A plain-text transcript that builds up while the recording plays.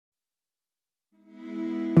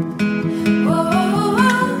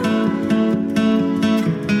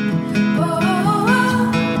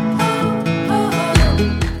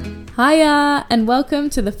Hiya, and welcome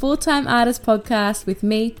to the Full-Time Artist Podcast with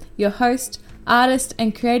me, your host, artist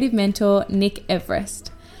and creative mentor, Nick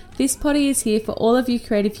Everest. This potty is here for all of you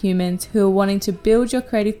creative humans who are wanting to build your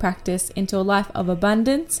creative practice into a life of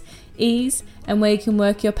abundance, ease, and where you can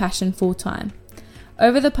work your passion full-time.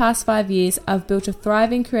 Over the past 5 years, I've built a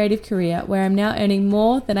thriving creative career where I'm now earning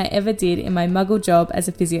more than I ever did in my muggle job as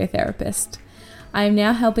a physiotherapist. I am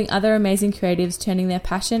now helping other amazing creatives turning their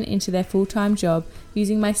passion into their full-time job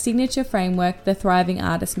using my signature framework, the Thriving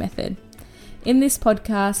Artist Method. In this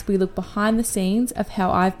podcast, we look behind the scenes of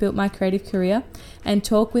how I've built my creative career and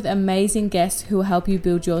talk with amazing guests who will help you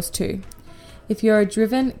build yours too. If you're a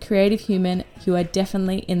driven, creative human, you are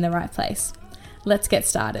definitely in the right place. Let's get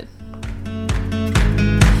started.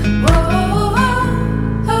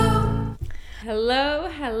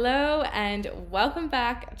 Hello, and welcome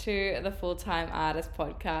back to the Full-Time Artist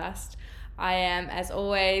Podcast. I am, as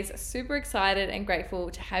always, super excited and grateful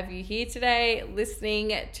to have you here today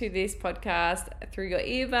listening to this podcast through your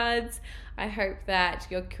earbuds. I hope that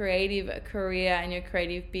your creative career and your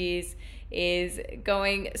creative biz is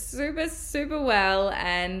going super well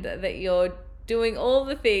and that you're doing all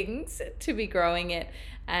the things to be growing it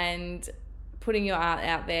and putting your art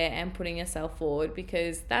out there and putting yourself forward,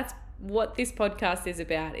 because that's what this podcast is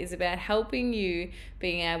about helping you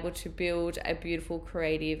being able to build a beautiful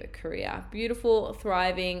creative career, beautiful,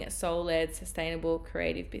 thriving, soul-led, sustainable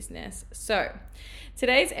creative business. So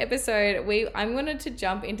today's episode, I'm wanted to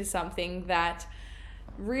jump into something that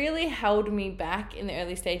really held me back in the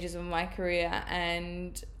early stages of my career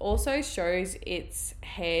and also shows its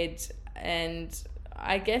head, and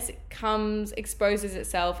I guess it exposes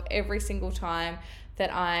itself every single time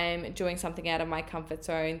that I'm doing something out of my comfort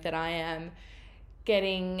zone, that I am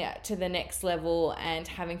getting to the next level and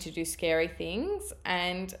having to do scary things,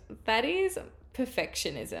 and that is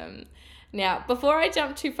perfectionism. Now, before I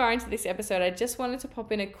jump too far into this episode, I just wanted to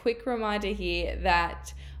pop in a quick reminder here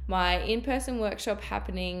that my in-person workshop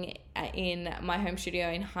happening in my home studio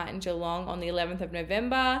in Highton, Geelong on the 11th of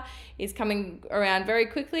November is coming around very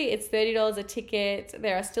quickly. It's $30 a ticket.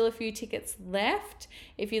 There are still a few tickets left.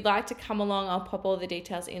 If you'd like to come along, I'll pop all the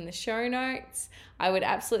details in the show notes. I would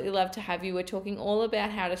absolutely love to have you. We're talking all about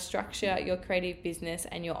how to structure your creative business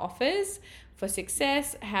and your offers for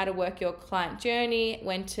success, how to work your client journey,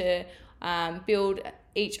 when to build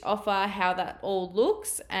each offer, how that all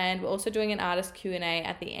looks, and we're also doing an artist Q&A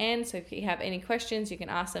at the end, so if you have any questions you can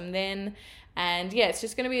ask them then. And yeah, it's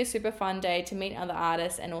just going to be a super fun day to meet other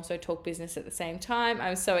artists and also talk business at the same time.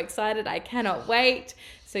 I'm so excited, I cannot wait.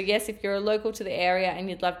 So yes, if you're local to the area and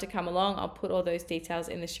you'd love to come along, I'll put all those details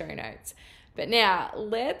in the show notes. But now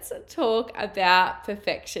let's talk about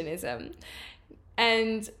perfectionism.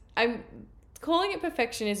 And I'm calling it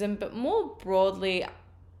perfectionism, but more broadly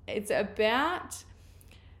it's about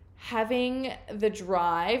having the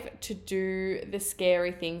drive to do the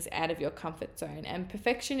scary things out of your comfort zone. And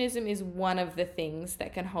perfectionism is one of the things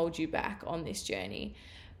that can hold you back on this journey.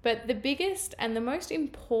 But the biggest and the most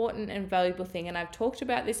important and valuable thing, and I've talked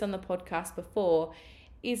about this on the podcast before,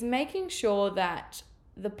 is making sure that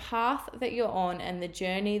the path that you're on and the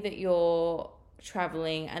journey that you're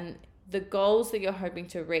traveling and the goals that you're hoping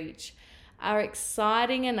to reach are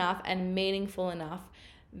exciting enough and meaningful enough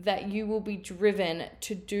that you will be driven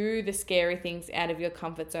to do the scary things out of your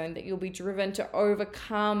comfort zone, that you'll be driven to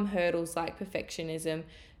overcome hurdles like perfectionism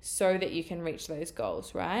so that you can reach those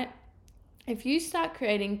goals, right? If you start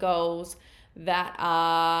creating goals that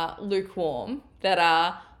are lukewarm, that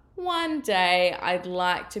are one day I'd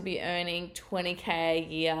like to be earning 20K a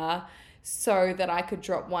year so that I could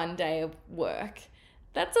drop one day of work,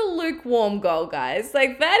 that's a lukewarm goal, guys.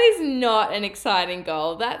 Like, that is not an exciting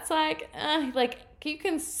goal. That's like you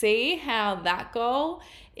can see how that goal,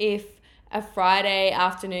 if a Friday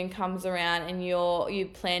afternoon comes around and you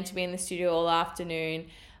plan to be in the studio all afternoon,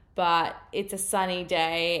 but it's a sunny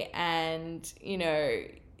day and, you know,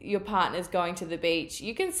 your partner's going to the beach,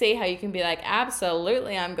 you can see how you can be like,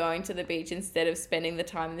 absolutely, I'm going to the beach instead of spending the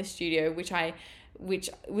time in the studio,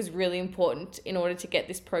 which was really important in order to get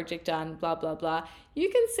this project done, blah, blah, blah.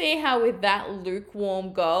 You can see how with that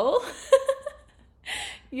lukewarm goal,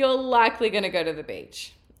 you're likely going to go to the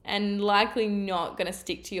beach and likely not going to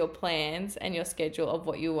stick to your plans and your schedule of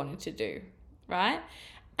what you wanted to do, right?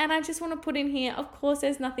 And I just want to put in here, of course,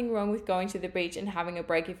 there's nothing wrong with going to the beach and having a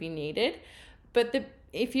break if you need it. But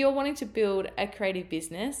if you're wanting to build a creative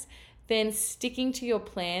business, then sticking to your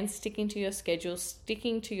plans, sticking to your schedule,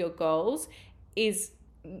 sticking to your goals you're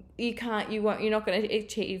not going to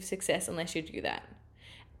achieve success unless you do that.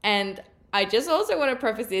 And I just also want to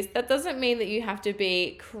preface this. That doesn't mean that you have to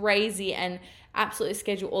be crazy and absolutely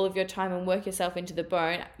schedule all of your time and work yourself into the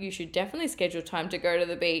bone. You should definitely schedule time to go to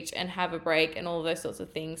the beach and have a break and all of those sorts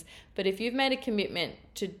of things. But if you've made a commitment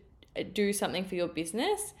to do something for your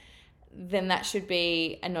business, then that should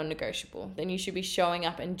be a non-negotiable. Then you should be showing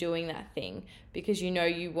up and doing that thing because you know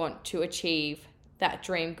you want to achieve that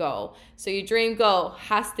dream goal. So your dream goal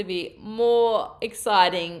has to be more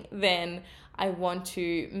exciting than I want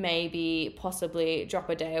to maybe possibly drop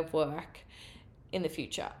a day of work in the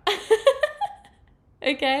future.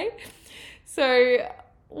 Okay? So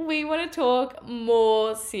we want to talk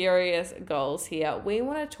more serious goals here. We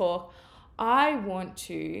want to talk, I want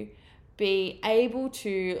to be able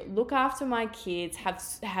to look after my kids, have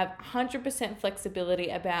 100%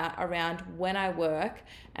 flexibility around when I work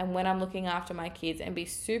and when I'm looking after my kids, and be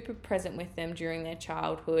super present with them during their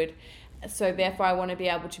childhood. So therefore, I want to be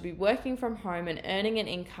able to be working from home and earning an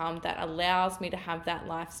income that allows me to have that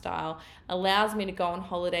lifestyle, allows me to go on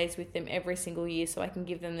holidays with them every single year so I can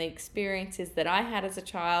give them the experiences that I had as a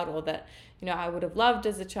child, or that, you know, I would have loved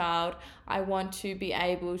as a child. I want to be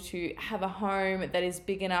able to have a home that is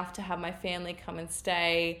big enough to have my family come and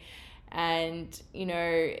stay and, you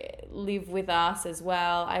know, live with us as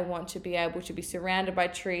well. I want to be able to be surrounded by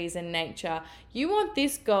trees and nature. You want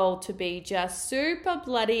this goal to be just super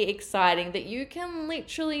bloody exciting, that you can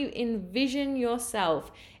literally envision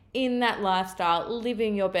yourself in that lifestyle,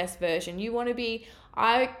 living your best version.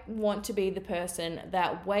 I want to be the person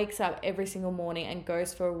that wakes up every single morning and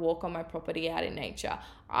goes for a walk on my property out in nature.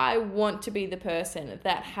 I want to be the person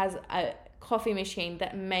that has a coffee machine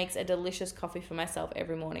that makes a delicious coffee for myself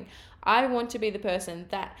every morning. I want to be the person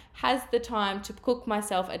that has the time to cook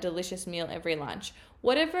myself a delicious meal every lunch.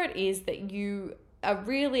 Whatever it is that you are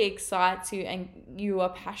really excites you and you are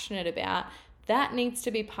passionate about, that needs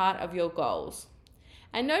to be part of your goals.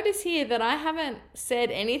 And notice here that I haven't said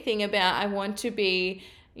anything about I want to be,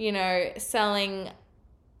 you know, selling,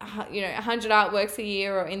 100 artworks a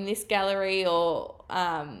year, or in this gallery, or,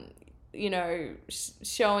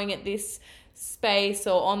 showing at this space,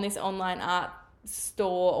 or on this online art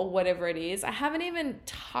store, or whatever it is. I haven't even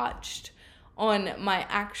touched on my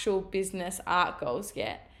actual business art goals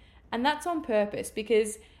yet. And that's on purpose,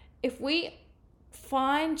 because if we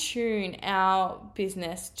fine tune our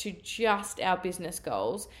business to just our business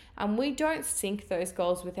goals and we don't sync those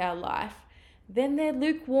goals with our life, then they're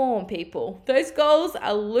lukewarm, people. Those goals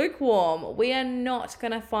are lukewarm. We are not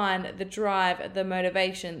going to find the drive, the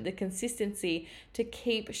motivation, the consistency to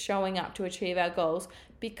keep showing up to achieve our goals,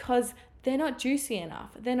 because they're not juicy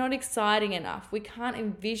enough. They're not exciting enough. We can't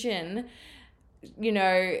envision,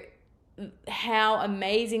 how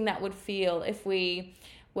amazing that would feel if we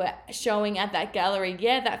were showing at that gallery.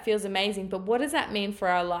 Yeah, that feels amazing, but what does that mean for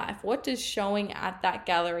our life? What does showing at that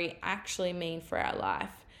gallery actually mean for our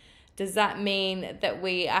life? Does that mean that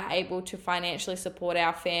we are able to financially support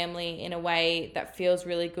our family in a way that feels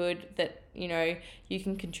really good, that, you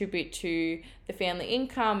can contribute to the family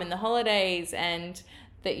income and the holidays, and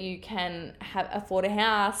that you can afford a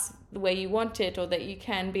house the way you want it, or that you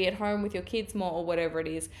can be at home with your kids more, or whatever it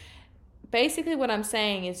is? Basically, what I'm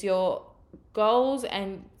saying is your goals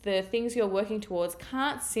and the things you're working towards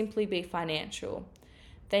can't simply be financial.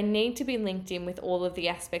 They need to be linked in with all of the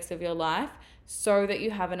aspects of your life, so that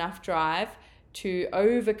you have enough drive to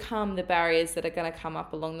overcome the barriers that are going to come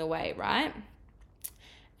up along the way, right?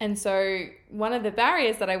 And so one of the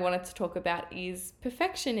barriers that I wanted to talk about is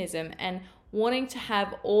perfectionism, and wanting to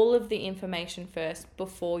have all of the information first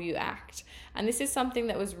before you act. And this is something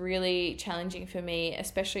that was really challenging for me,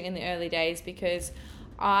 especially in the early days, because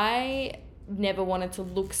I never wanted to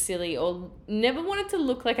look silly, or never wanted to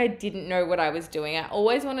look like I didn't know what I was doing. I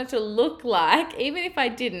always wanted to look like, even if I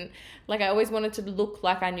didn't, I always wanted to look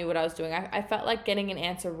like I knew what I was doing. I felt like getting an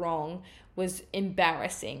answer wrong was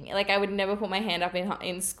embarrassing. I would never put my hand up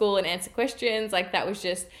in school and answer questions. That was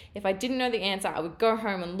just, if I didn't know the answer, I would go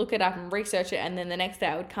home and look it up and research it, and then the next day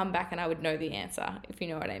I would come back and I would know the answer, if you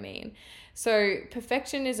know what I mean. So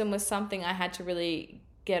perfectionism was something I had to really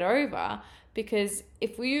get over, because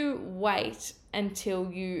if you wait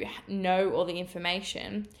until you know all the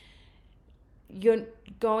information, you're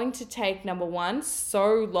going to take, number one,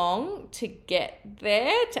 so long to get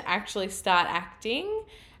there, to actually start acting.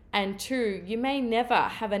 And two, you may never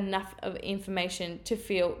have enough of information to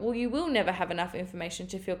feel, you will never have enough information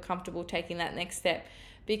to feel comfortable taking that next step,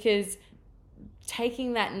 because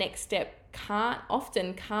taking that next step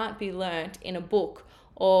can't be learnt in a book,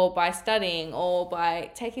 or by studying, or by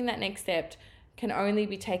taking that next step can only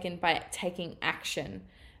be taken by taking action,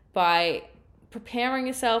 by preparing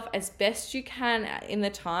yourself as best you can in the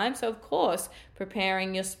time. So of course,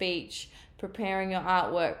 preparing your speech, preparing your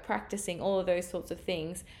artwork, practicing, all of those sorts of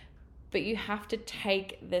things. But you have to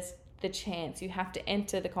take the chance. You have to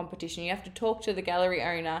enter the competition. You have to talk to the gallery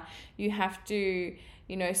owner. You have to,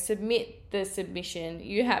 submit the submission.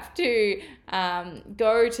 You have to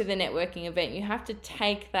go to the networking event. You have to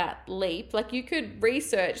take that leap. Like, you could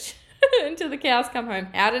research until the cows come home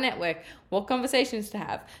how to network, what conversations to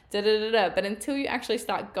have, but until you actually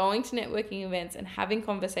start going to networking events and having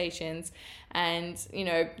conversations and,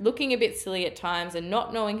 looking a bit silly at times and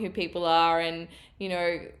not knowing who people are and,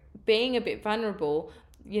 being a bit vulnerable,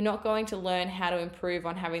 you're not going to learn how to improve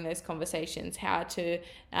on having those conversations, how to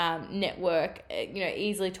network,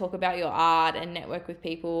 easily talk about your art and network with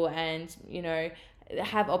people and,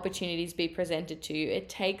 have opportunities be presented to you. It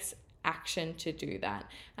takes action to do that.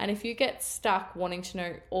 And if you get stuck wanting to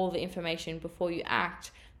know all the information before you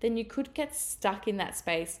act, then you could get stuck in that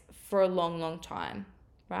space for a long, long time,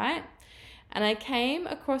 right? And I came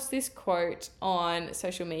across this quote on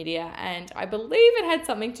social media, and I believe it had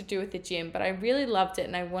something to do with the gym, but I really loved it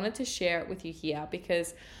and I wanted to share it with you here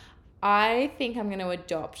because I think I'm going to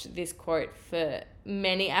adopt this quote for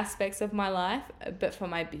many aspects of my life, but for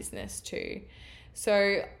my business too.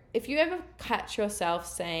 So if you ever catch yourself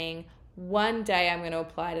saying, one day I'm going to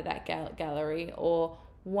apply to that gallery, or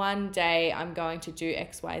one day I'm going to do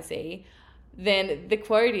XYZ, then the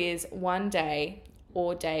quote is one day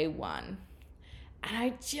or day one. And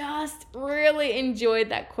I just really enjoyed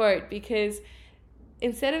that quote because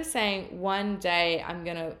instead of saying one day I'm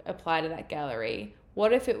going to apply to that gallery,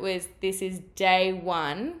 what if it was, this is day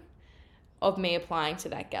one of me applying to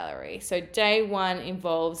that gallery? So day one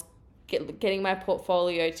involves getting my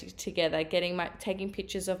portfolio together, taking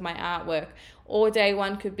pictures of my artwork, or day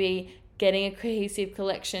one could be getting a cohesive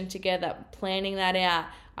collection together, planning that out,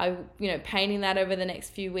 painting that over the next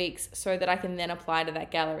few weeks so that I can then apply to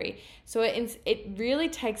that gallery. So it really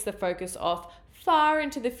takes the focus off far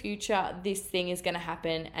into the future, this thing is going to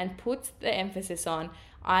happen, and puts the emphasis on,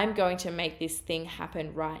 I'm going to make this thing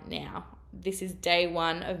happen right now. This is day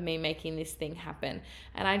one of me making this thing happen.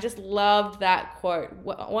 And I just loved that quote,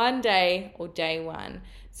 one day or day one.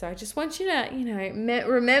 So I just want you to,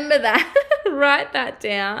 remember that, write that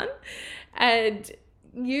down, and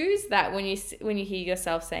use that when you hear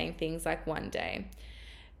yourself saying things like one day.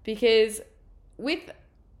 Because with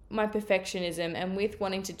my perfectionism and with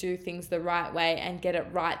wanting to do things the right way and get it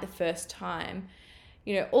right the first time,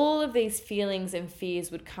 all of these feelings and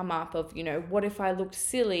fears would come up of, what if I looked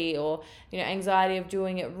silly, or, anxiety of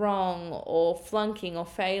doing it wrong or flunking or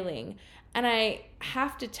failing. And I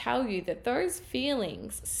have to tell you that those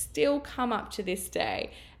feelings still come up to this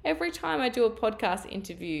day. Every time I do a podcast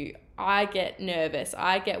interview, I get nervous.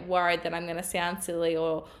 I get worried that I'm going to sound silly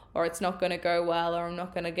or it's not going to go well, or I'm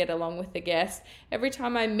not going to get along with the guest. Every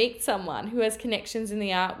time I meet someone who has connections in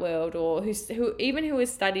the art world, or who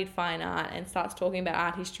has studied fine art and starts talking about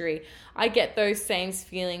art history, I get those same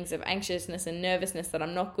feelings of anxiousness and nervousness that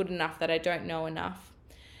I'm not good enough, that I don't know enough.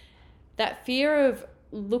 That fear of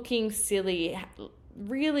looking silly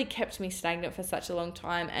really kept me stagnant for such a long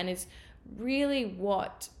time, and is really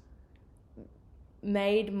what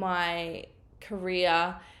made my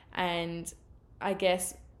career, and I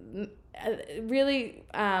guess really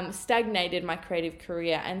stagnated my creative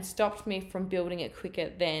career and stopped me from building it quicker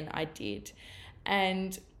than I did.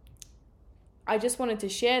 And I just wanted to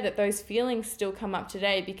share that those feelings still come up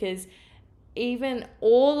today, because even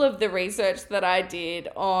all of the research that I did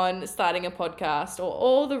on starting a podcast, or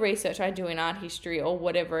all the research I do in art history, or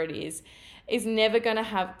whatever it is never going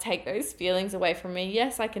to take those feelings away from me.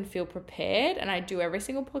 Yes, I can feel prepared, and I do every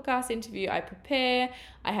single podcast interview. I prepare,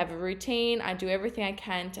 I have a routine, I do everything I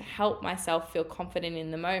can to help myself feel confident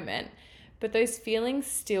in the moment. But those feelings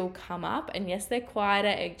still come up, and yes, they're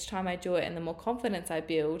quieter each time I do it, and the more confidence I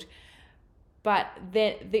build. But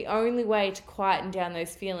the only way to quieten down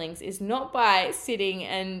those feelings is not by sitting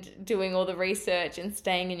and doing all the research and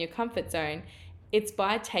staying in your comfort zone. It's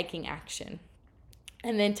by taking action.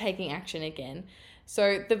 And then taking action again.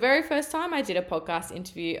 So the very first time I did a podcast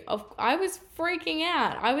interview, I was freaking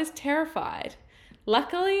out. I was terrified.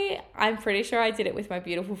 Luckily, I'm pretty sure I did it with my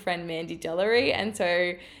beautiful friend Mandy Dellery, and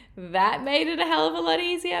so that made it a hell of a lot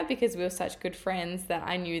easier, because we were such good friends that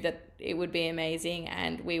I knew that it would be amazing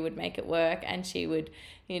and we would make it work, and she would,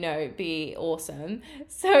 be awesome.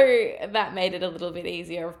 So that made it a little bit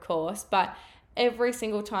easier, of course. But every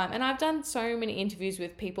single time, and I've done so many interviews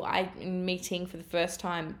with people I'm meeting for the first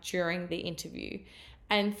time during the interview,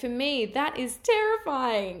 and for me that is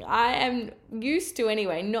terrifying. I am used to,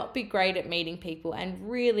 anyway, not be great at meeting people, and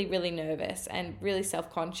really, really nervous and really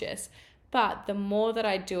self-conscious. But the more that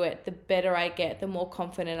I do it, the better I get, the more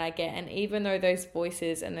confident I get. And even though those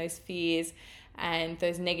voices and those fears and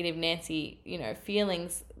those negative Nancy,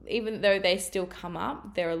 feelings, even though they still come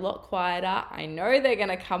up, they're a lot quieter. I know they're going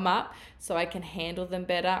to come up, so I can handle them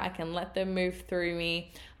better. I can let them move through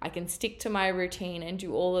me. I can stick to my routine and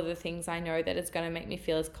do all of the things I know that is going to make me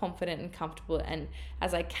feel as confident and comfortable and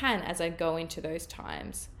as I can as I go into those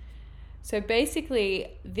times. So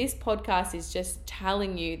basically, this podcast is just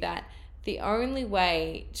telling you that the only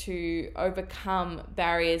way to overcome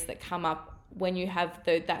barriers that come up when you have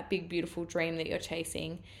that big, beautiful dream that you're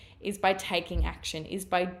chasing is by taking action, is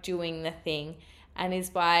by doing the thing, and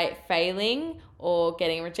is by failing or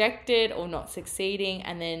getting rejected or not succeeding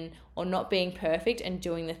or not being perfect and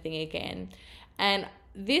doing the thing again. And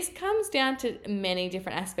this comes down to many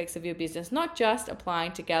different aspects of your business, not just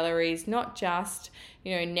applying to galleries, not just,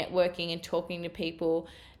 networking and talking to people,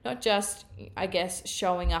 not just,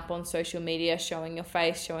 showing up on social media, showing your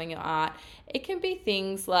face, showing your art. It can be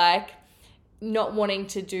things like not wanting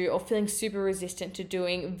to do or feeling super resistant to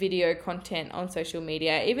doing video content on social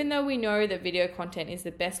media. Even though we know that video content is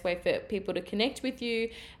the best way for people to connect with you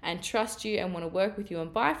and trust you and want to work with you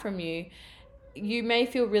and buy from you, you may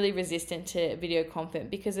feel really resistant to video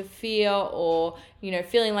content because of fear or,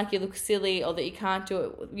 feeling like you look silly or that you can't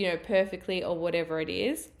do it, perfectly or whatever it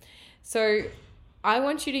is. So I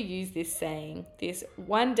want you to use this saying, this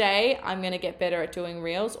one day I'm going to get better at doing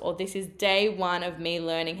reels, or this is day one of me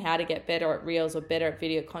learning how to get better at reels or better at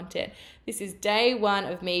video content. This is day one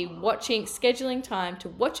of me scheduling time to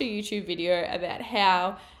watch a YouTube video about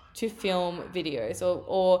how to film videos,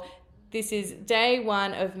 or this is day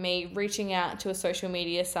one of me reaching out to a social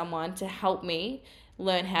media someone to help me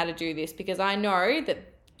learn how to do this, because I know that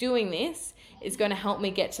doing this is going to help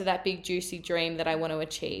me get to that big juicy dream that I want to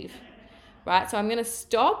achieve. Right? So I'm going to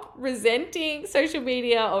stop resenting social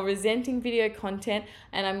media or resenting video content,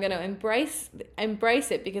 and I'm going to embrace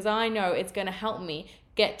it because I know it's going to help me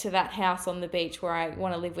get to that house on the beach where I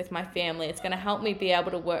want to live with my family. It's going to help me be able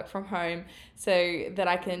to work from home so that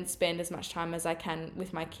I can spend as much time as I can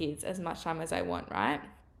with my kids, as much time as I want, right?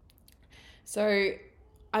 So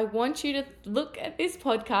I want you to look at this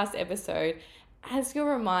podcast episode as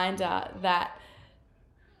your reminder that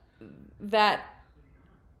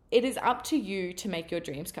it is up to you to make your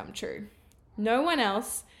dreams come true. No one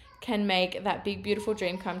else can make that big, beautiful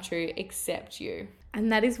dream come true except you.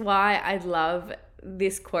 And that is why I love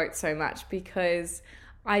this quote so much, because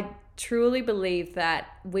I truly believe that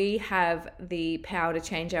we have the power to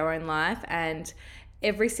change our own life, and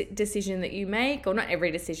every decision that you make, or not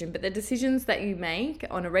every decision, but the decisions that you make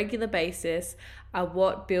on a regular basis are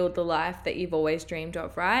what build the life that you've always dreamed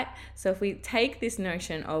of, right? So if we take this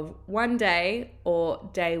notion of one day or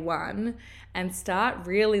day one and start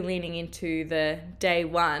really leaning into the day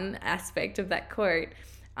one aspect of that quote,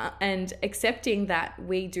 and accepting that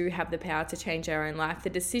we do have the power to change our own life, the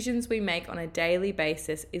decisions we make on a daily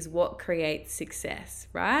basis is what creates success,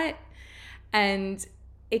 right? And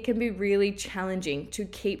it can be really challenging to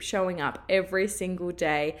keep showing up every single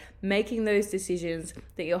day, making those decisions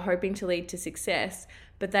that you're hoping to lead to success,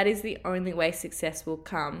 but that is the only way success will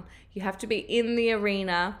come. You have to be in the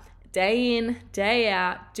arena, day in, day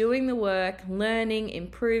out, doing the work, learning,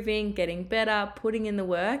 improving, getting better, putting in the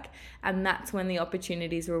work, and that's when the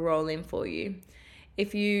opportunities will roll in for you.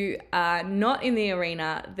 If you are not in the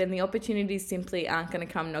arena, then the opportunities simply aren't going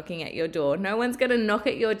to come knocking at your door. No one's going to knock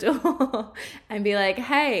at your door and be like,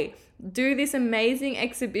 hey, do this amazing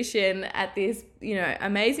exhibition at this,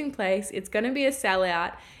 amazing place. It's going to be a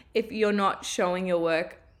sellout if you're not showing your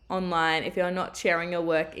work online, if you're not sharing your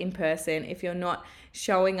work in person, if you're not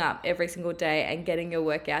showing up every single day and getting your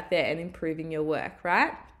work out there and improving your work,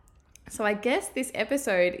 right? So I guess this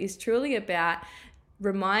episode is truly about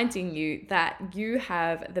reminding you that you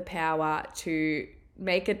have the power to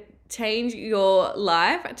change your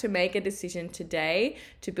life, to make a decision today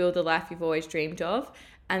to build the life you've always dreamed of.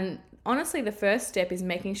 And honestly, the first step is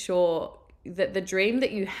making sure that the dream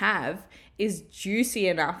that you have is juicy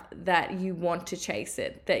enough that you want to chase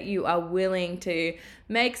it, that you are willing to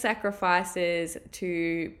make sacrifices,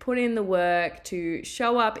 to put in the work, to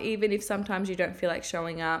show up even if sometimes you don't feel like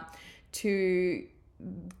showing up, to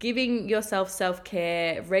giving yourself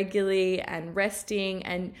self-care regularly and resting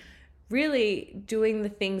and really doing the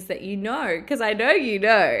things that you know, because I know you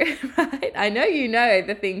know, right? I know you know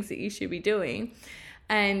the things that you should be doing,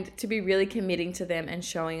 and to be really committing to them and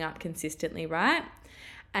showing up consistently, right?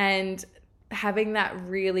 And having that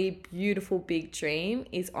really beautiful big dream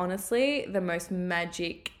is honestly the most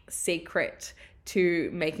magic secret to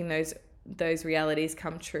making those realities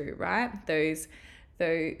come true, right? Those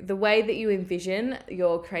the way that you envision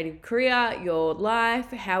your creative career, your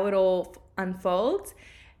life, how it all unfolds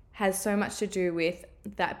has so much to do with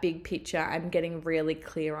that big picture and getting really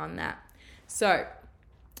clear on that. So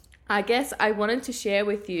I guess I wanted to share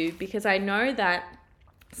with you because I know that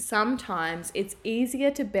sometimes it's easier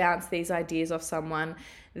to bounce these ideas off someone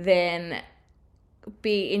than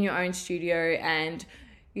be in your own studio and,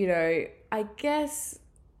 I guess,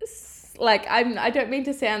 like, I don't mean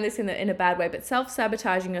to sound this in a bad way, but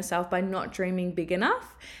self-sabotaging yourself by not dreaming big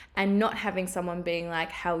enough and not having someone being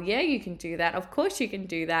like, hell yeah, you can do that. Of course you can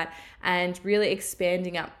do that. And really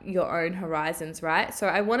expanding up your own horizons, right? So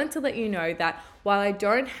I wanted to let you know that while I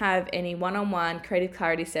don't have any one-on-one creative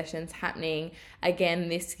clarity sessions happening again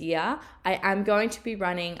this year, I am going to be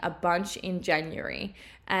running a bunch in January.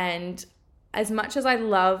 And as much as I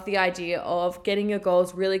love the idea of getting your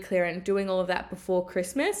goals really clear and doing all of that before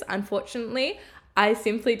Christmas, unfortunately, I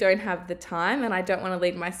simply don't have the time and I don't want to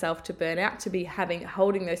lead myself to burnout to be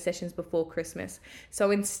holding those sessions before Christmas.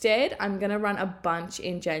 So instead, I'm going to run a bunch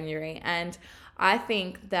in January. And I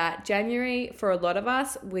think that January, for a lot of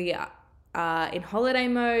us, we are in holiday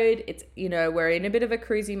mode. It's, we're in a bit of a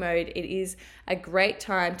cruisy mode. It is a great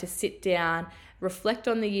time to sit down, reflect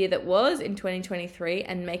on the year that was in 2023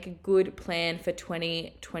 and make a good plan for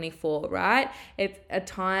 2024, right? It's a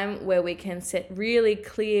time where we can set really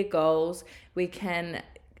clear goals. We can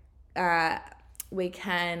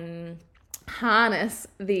harness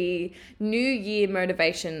the new year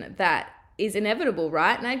motivation that is inevitable,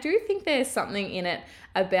 right? And I do think there's something in it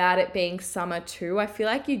about it being summer too. I feel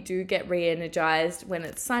like you do get re-energized when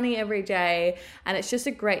it's sunny every day, and it's just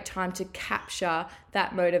a great time to capture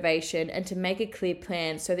that motivation and to make a clear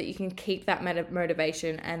plan so that you can keep that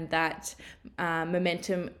motivation and that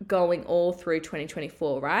momentum going all through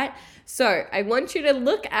 2024, right? So I want you to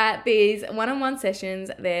look at these one-on-one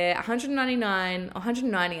sessions. They're $190,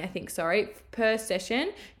 I think, per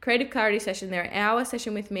session. Creative clarity session. They're an hour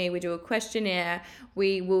session with me. We do a questionnaire.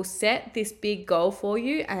 We will set this big goal for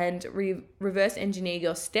you and reverse engineer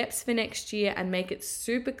your steps for next year and make it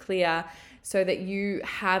super clear so that you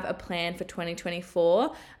have a plan for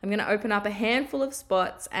 2024. I'm going to open up a handful of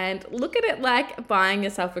spots and look at it like buying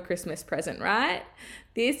yourself a Christmas present, right?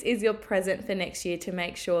 This is your present for next year to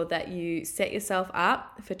make sure that you set yourself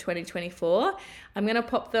up for 2024. I'm going to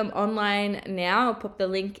pop them online now. I'll pop the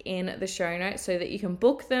link in the show notes so that you can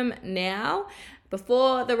book them now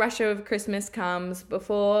before the rush of Christmas comes,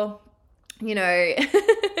 before,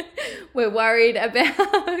 we're worried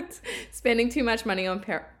about spending too much money on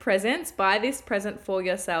presents. Buy this present for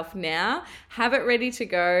yourself now. Have it ready to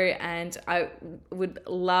go. And I would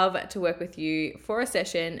love to work with you for a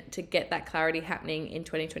session to get that clarity happening in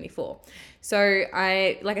 2024. So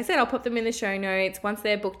like I said, I'll pop them in the show notes. Once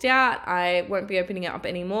they're booked out, I won't be opening it up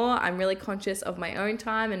anymore. I'm really conscious of my own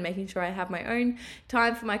time and making sure I have my own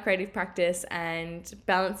time for my creative practice and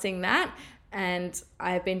balancing that. And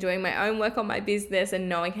I've been doing my own work on my business and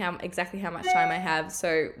knowing exactly how much time I have.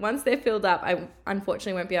 So once they're filled up, I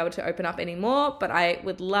unfortunately won't be able to open up anymore, but I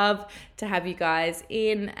would love to have you guys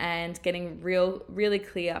in and getting really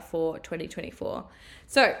clear for 2024.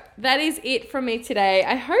 So that is it from me today.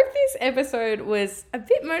 I hope this episode was a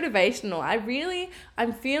bit motivational.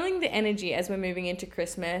 I'm feeling the energy as we're moving into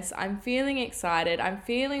Christmas. I'm feeling excited. I'm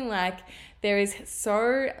feeling like there is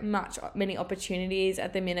many opportunities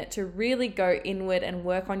at the minute to really go inward and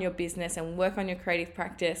work on your business and work on your creative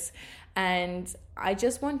practice. And I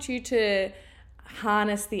just want you to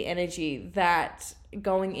harness the energy that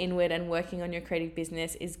going inward and working on your creative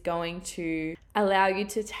business is going to allow you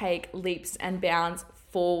to take leaps and bounds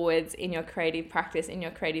forwards in your creative practice, in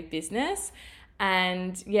your creative business.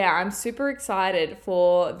 And yeah, I'm super excited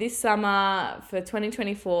for this summer, for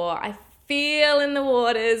 2024. I feel in the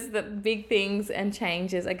waters that big things and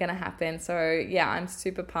changes are going to happen. So yeah, I'm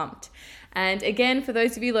super pumped. And again, for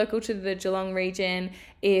those of you local to the Geelong region,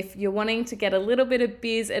 if you're wanting to get a little bit of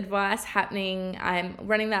biz advice happening, I'm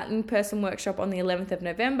running that in-person workshop on the 11th of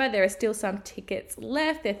November. There are still some tickets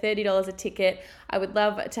left. They're $30 a ticket. I would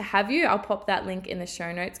love to have you. I'll pop that link in the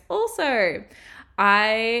show notes. Also,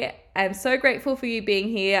 I am so grateful for you being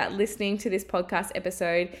here listening to this podcast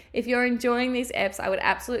episode. If you're enjoying these eps, I would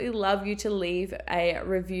absolutely love you to leave a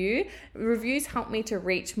review. Reviews help me to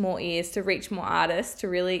reach more ears, to reach more artists, to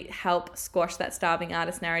really help squash that starving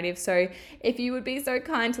artist narrative. So if you would be so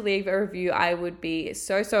kind to leave a review, I would be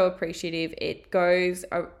so appreciative. It goes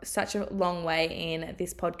such a long way in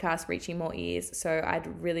this podcast reaching more ears. So I'd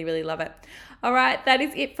really love it. All right, that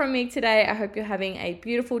is it from me today. I hope you're having a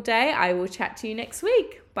beautiful day. I will chat to you next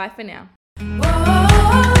week. Bye for now.